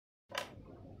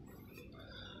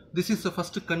This is the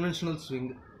first conventional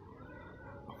swing,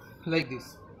 like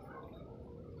this.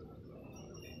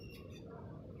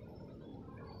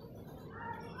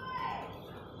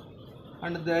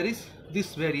 And there is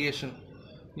this variation.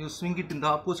 You swing it in the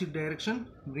opposite direction,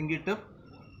 bring it up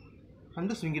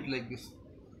and swing it like this.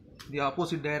 The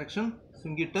opposite direction,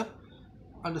 swing it up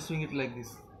and swing it like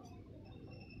this.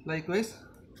 Likewise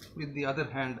with the other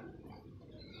hand.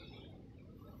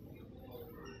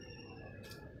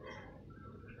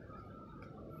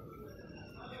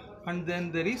 And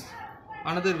then there is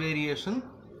another variation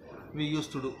we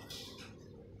used to do,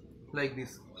 like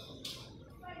this.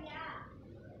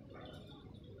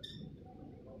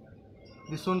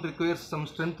 This one requires some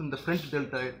strength in the front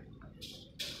deltoid.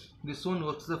 This one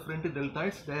works the front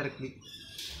deltoids directly.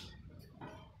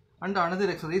 And another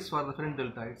exercise for the front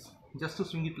deltoids. Just to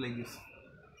swing it like this.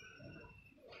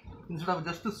 Instead of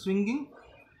just swinging,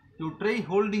 you try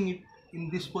holding it in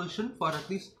this position for at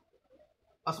least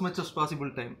as much as possible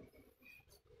time.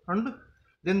 And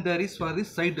then there is for the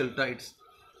side deltoids.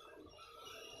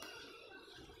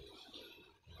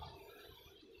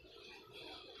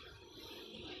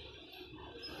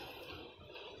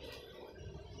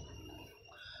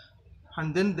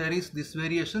 And then there is this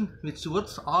variation which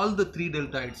works all the three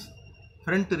deltoids,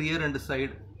 front, rear and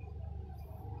side.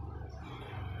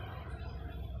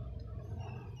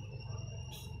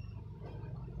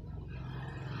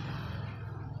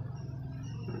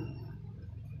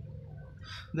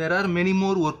 There are many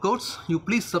more workouts. You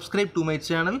please subscribe to my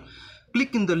channel.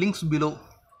 Click in the links below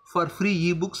for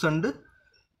free ebooks and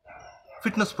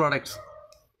fitness products.